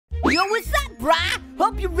brah?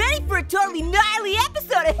 Hope you're ready for a totally gnarly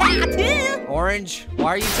episode of HOW2. Orange, why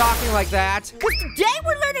are you talking like that? Cause today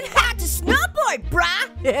we're learning how to snowboard,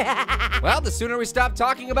 brah. Well, the sooner we stop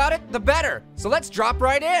talking about it, the better. So let's drop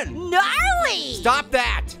right in. Gnarly! Stop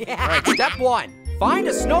that. All right, step one. Find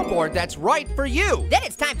a snowboard that's right for you. Then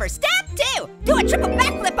it's time for step 2. Do a triple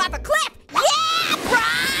backflip off a cliff. Yeah,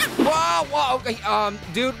 brah! Whoa, okay,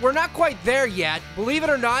 dude, we're not quite there yet. Believe it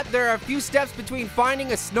or not, there are a few steps between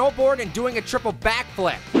finding a snowboard and doing a triple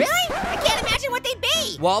backflip. Really? I can't imagine what they'd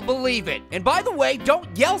be. Well, believe it. And by the way, don't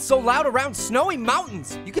yell so loud around snowy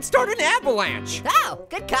mountains. You could start an avalanche. Oh,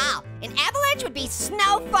 good call. An avalanche would be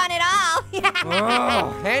snow fun at all.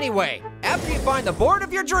 Oh, anyway, after you find the board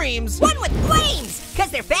of your dreams. One with flames,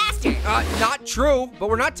 cause they're faster. Not true, but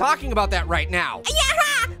we're not talking about that right now.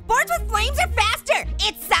 Yeah, boards with flames are faster.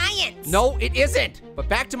 It's science. No, it isn't. But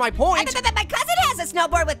back to my point. My cousin has a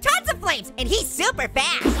snowboard with tons of flames, and he's super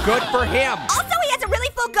fast. Good for him. Also, he has a really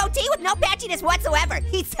full goatee with no patchiness whatsoever.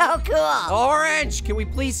 He's so cool. Orange, can we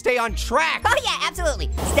please stay on track? Oh yeah, absolutely.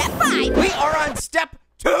 Step 5. We are on step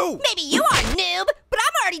 2. Maybe you are, noob, but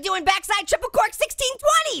I'm already doing backside triple cork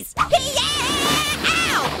 1620s. Yeah!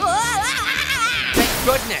 Ow! Thank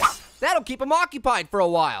goodness. That'll keep him occupied for a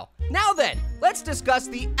while. Now then, let's discuss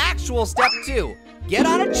the actual step 2. Get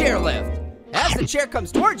on a chairlift. As the chair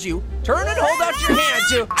comes towards you, turn and hold out your hand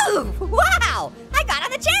to... Ooh, wow! I got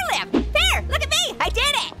on the chairlift. There, look at me, I did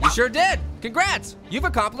it. You sure did. Congrats, you've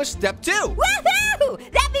accomplished step 2. Woohoo!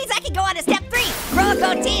 That means I can go on to step 3. Grow a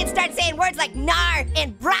goatee and start saying words like gnar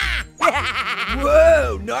and brah.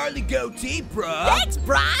 Whoa, gnarly goatee, bruh. Thanks,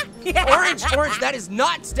 brah. Orange, that is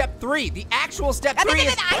not step 3. The actual step 3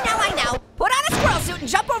 is... I know. Put on a squirrel suit and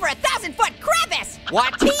jump over a 1,000-foot crevice.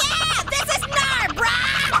 What? Yeah, this is gnar,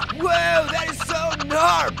 brah. Whoa, that is so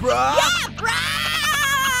gnar, bruh. Yeah,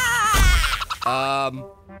 brah.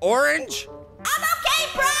 Orange? I'm okay,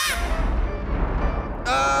 brah.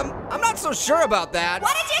 I'm not so sure about that.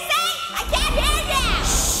 What did you say? I can't hear you.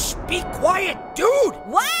 Shh, be quiet, dude.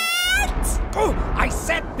 What? Oh, I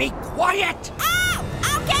said be quiet. Oh,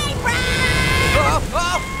 okay, brah.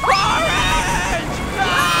 Orange!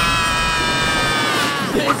 Ah!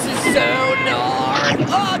 This is so gnar.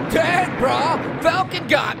 Oh, dang, bro. Falcon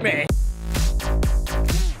got me.